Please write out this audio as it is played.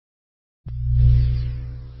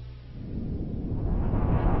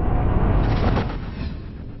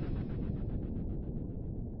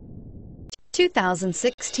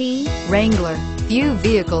2016 Wrangler. Few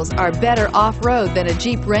vehicles are better off-road than a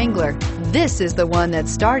Jeep Wrangler. This is the one that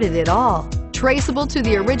started it all. Traceable to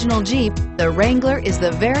the original Jeep, the Wrangler is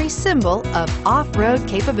the very symbol of off-road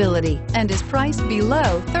capability and is priced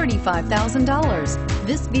below $35,000.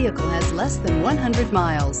 This vehicle has less than 100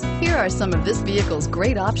 miles. Here are some of this vehicle's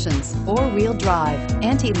great options: four-wheel drive,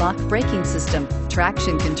 anti-lock braking system,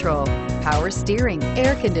 traction control, power steering,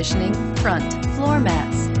 air conditioning, front, floor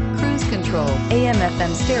mats, cruise control,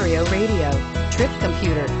 AM/FM stereo radio, trip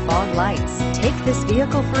computer, fog lights. Take this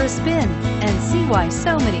vehicle for a spin and see why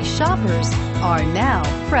so many shoppers are now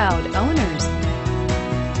proud owners.